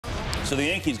So the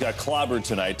Yankees got clobbered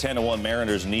tonight. 10-1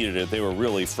 Mariners needed it. They were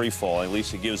really free-falling. At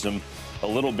least it gives them a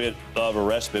little bit of a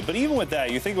respite. But even with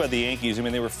that, you think about the Yankees, I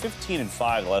mean, they were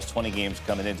 15-5 the last 20 games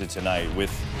coming into tonight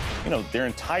with, you know, their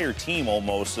entire team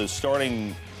almost, the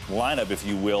starting lineup, if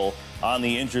you will, on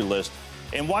the injured list.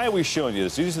 And why are we showing you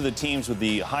this? These are the teams with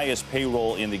the highest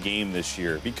payroll in the game this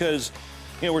year because,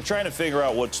 you know, we're trying to figure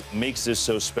out what makes this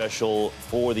so special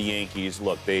for the Yankees.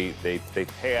 Look, they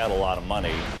pay out a lot of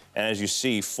money. And as you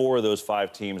see, 4 of those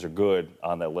 5 teams are good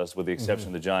on that list, with the exception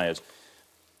of the Giants.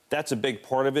 That's a big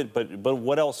part of it. But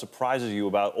what else surprises you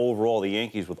about overall the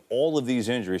Yankees with all of these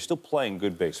injuries still playing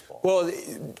good baseball? Well,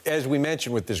 as we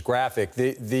mentioned with this graphic,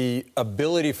 the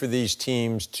ability for these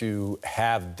teams to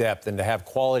have depth and to have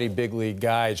quality big league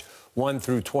guys 1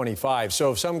 through 25.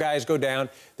 So if some guys go down,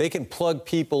 they can plug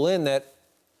people in that,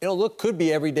 you know, look, could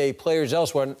be everyday players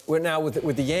elsewhere. We're now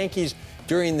with the Yankees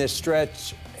during this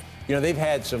stretch, you know, they've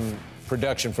had some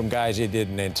production from guys they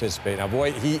didn't anticipate. Now,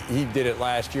 boy, he did it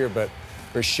last year, but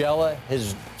Urshela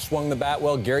has swung the bat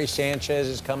well. Gary Sanchez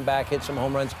has come back, hit some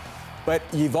home runs. But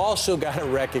you've also got to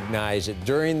recognize that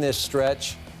during this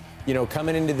stretch, you know,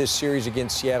 coming into this series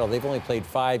against Seattle, they've only played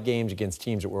 5 games against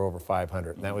teams that were over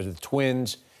 500. And that was the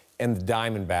Twins and the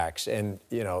Diamondbacks. And,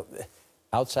 you know,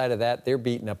 outside of that, they're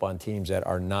beating up on teams that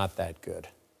are not that good.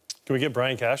 Can we give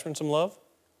Brian Cashman some love?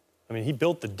 I mean, he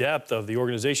built the depth of the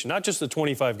organization, not just the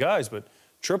 25 guys, but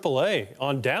AAA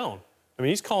on down. I mean,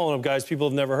 he's calling up guys people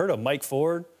have never heard of. Mike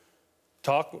Ford,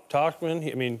 Talkman.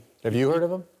 I mean, have you heard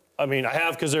of him? I mean, I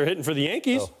have because they're hitting for the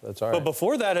Yankees. Oh, that's all right. But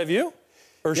before that, have you?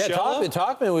 Urshela? Yeah,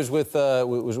 Talkman was with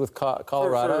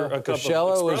Colorado.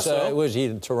 Urshela was he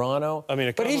in Toronto? I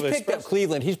mean, but he's picked up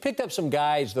Cleveland. He's picked up some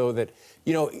guys though that,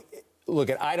 you know, look,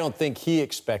 I don't think he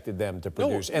expected them to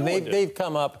produce, and they've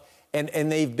come up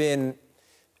and they've been.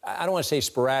 I don't want to say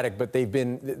sporadic, but they've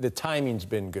been, the timing's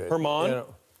been good. Herman? You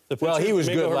know? Well, he was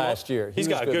good last year. He's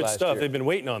got good stuff. They've been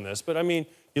waiting on this. But, I mean,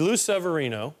 you lose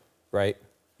Severino. Right.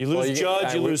 You lose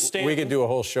Judge, you lose Stanton. We could do a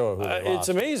whole show of who they lost. It's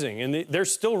amazing. And they're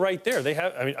still right there. They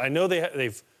have, I mean, I know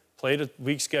they've played a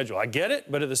weak schedule. I get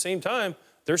it, but at the same time,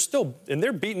 they're still, and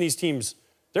they're beating these teams,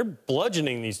 they're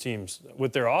bludgeoning these teams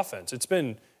with their offense.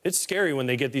 It's scary when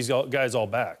they get these guys all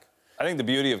back. I think the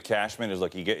beauty of Cashman is,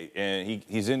 look,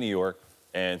 he's in New York.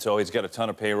 And so he's got a ton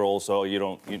of payroll, so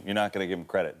you're not going to give him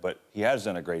credit. But he has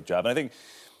done a great job. And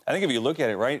I think if you look at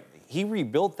it, right, he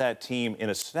rebuilt that team in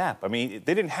a snap. I mean,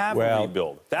 they didn't have a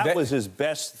rebuild. That was his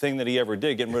best thing that he ever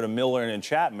did, getting rid of Miller and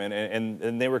Chapman,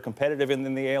 and they were competitive in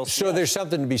the ALCS. So there's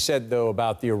something to be said, though,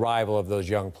 about the arrival of those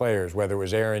young players, whether it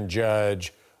was Aaron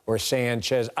Judge or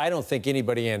Sanchez. I don't think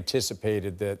anybody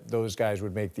anticipated that those guys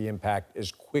would make the impact as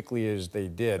quickly as they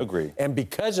did. Agreed. And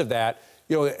because of that,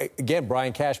 you know, again,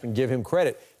 Brian Cashman, give him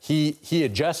credit. He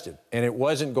adjusted, and it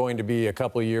wasn't going to be a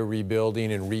couple-year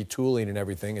rebuilding and retooling and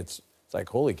everything. It's like,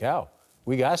 holy cow,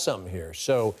 we got something here.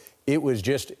 So it was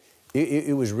just,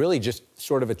 it was really just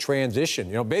sort of a transition.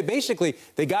 You know, basically,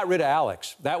 they got rid of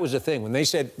Alex. That was the thing. When they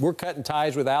said, we're cutting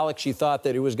ties with Alex, you thought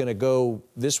that it was going to go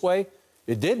this way.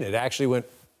 It didn't. It actually went,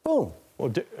 boom.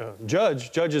 Well,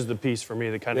 Judge is the piece for me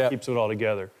that kind of keeps it all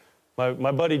together. My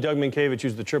buddy Doug Minkiewicz,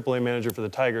 who's the AAA manager for the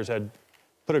Tigers, had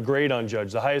put a grade on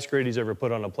Judge, the highest grade he's ever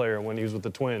put on a player when he was with the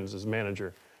Twins as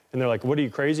manager. And they're like, what are you,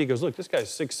 crazy? He goes, look, this guy's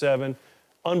 6'7",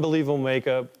 unbelievable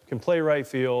makeup, can play right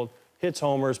field, hits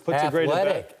homers, puts a grade in the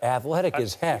back. Athletic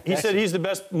as heck. He said he's the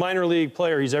best minor league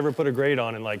player he's ever put a grade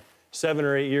on in like 7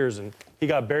 or 8 years, and he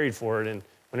got buried for it. And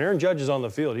when Aaron Judge is on the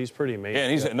field, he's pretty amazing. Yeah,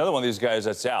 and he's another one of these guys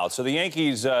that's out. So the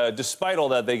Yankees, despite all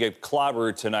that, they get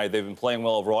clobbered tonight. They've been playing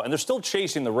well overall, and they're still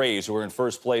chasing the Rays, who are in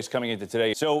first place coming into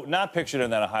today. So not pictured in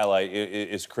that highlight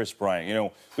is Kris Bryant. You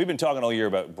know, we've been talking all year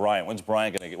about Bryant. When's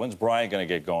Bryant going to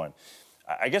get going?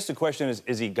 I guess the question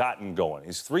is he gotten going?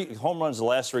 He's 3 home runs the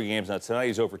last 3 games. Now tonight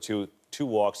he's over 2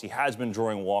 walks. He has been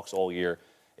drawing walks all year.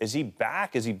 Is he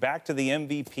back? Is he back to the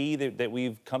MVP that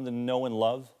we've come to know and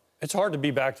love? It's hard to be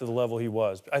back to the level he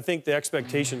was. I think the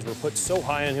expectations were put so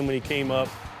high on him when he came up.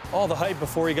 All the hype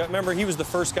before he got... Remember, he was the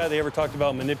first guy they ever talked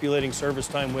about manipulating service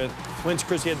time with.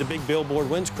 He had the big billboard.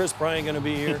 When's Kris Bryant going to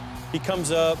be here? He comes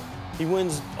up. He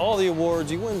wins all the awards.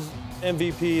 He wins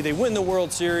MVP. They win the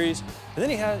World Series. And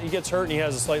then he gets hurt and he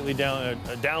has a slightly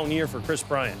down year for Kris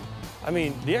Bryant. I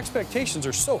mean, the expectations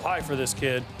are so high for this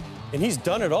kid. And he's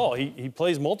done it all. He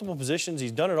plays multiple positions.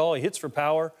 He's done it all. He hits for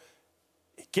power.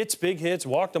 Gets big hits,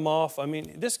 walked them off. I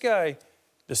mean, this guy,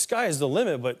 the sky is the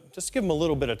limit, but just give him a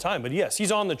little bit of time. But, yes,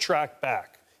 he's on the track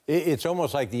back. It's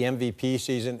almost like the MVP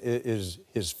season is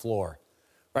his floor,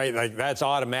 right? Like, that's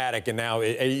automatic, and now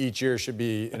each year should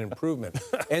be an improvement.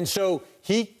 And so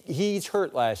he's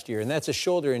hurt last year, and that's a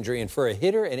shoulder injury. And for a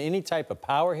hitter and any type of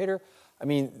power hitter, I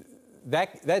mean,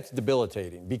 that's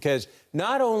debilitating because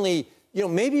not only, you know,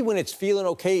 maybe when it's feeling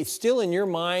okay, still in your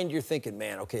mind, you're thinking,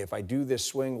 man, okay, if I do this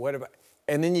swing, what if I,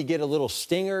 and then you get a little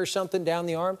stinger or something down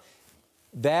the arm,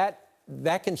 that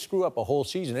can screw up a whole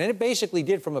season. And it basically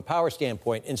did from a power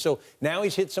standpoint. And so now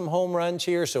he's hit some home runs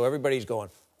here, so everybody's going,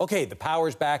 okay, the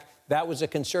power's back. That was a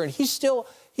concern. He's still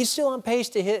on pace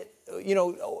to hit, you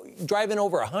know, driving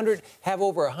over 100, have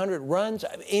over 100 runs.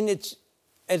 I mean, it's,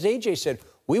 as AJ said,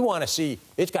 we want to see,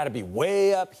 it's got to be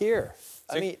way up here.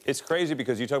 I mean, it's crazy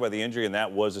because you talk about the injury, and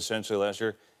that was essentially last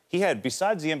year. He had,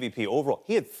 besides the MVP overall,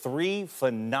 he had 3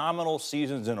 phenomenal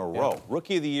seasons in a row.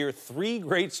 Rookie of the Year, 3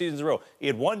 great seasons in a row. He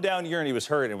had one down year and he was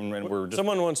hurt, and we're just...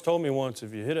 Someone once told me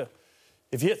if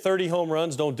you hit 30 home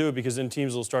runs, don't do it because then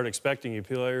teams will start expecting you.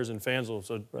 Players and fans will.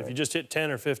 So if you just hit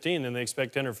 10 or 15, then they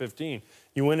expect 10 or 15.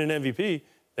 You win an MVP,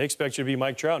 they expect you to be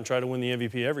Mike Trout and try to win the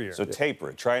MVP every year. So taper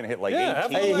it. Try and hit like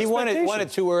 18. Hey, he won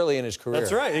it too early in his career.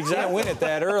 That's right, exactly. You can't win it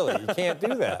that early. You can't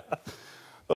do that.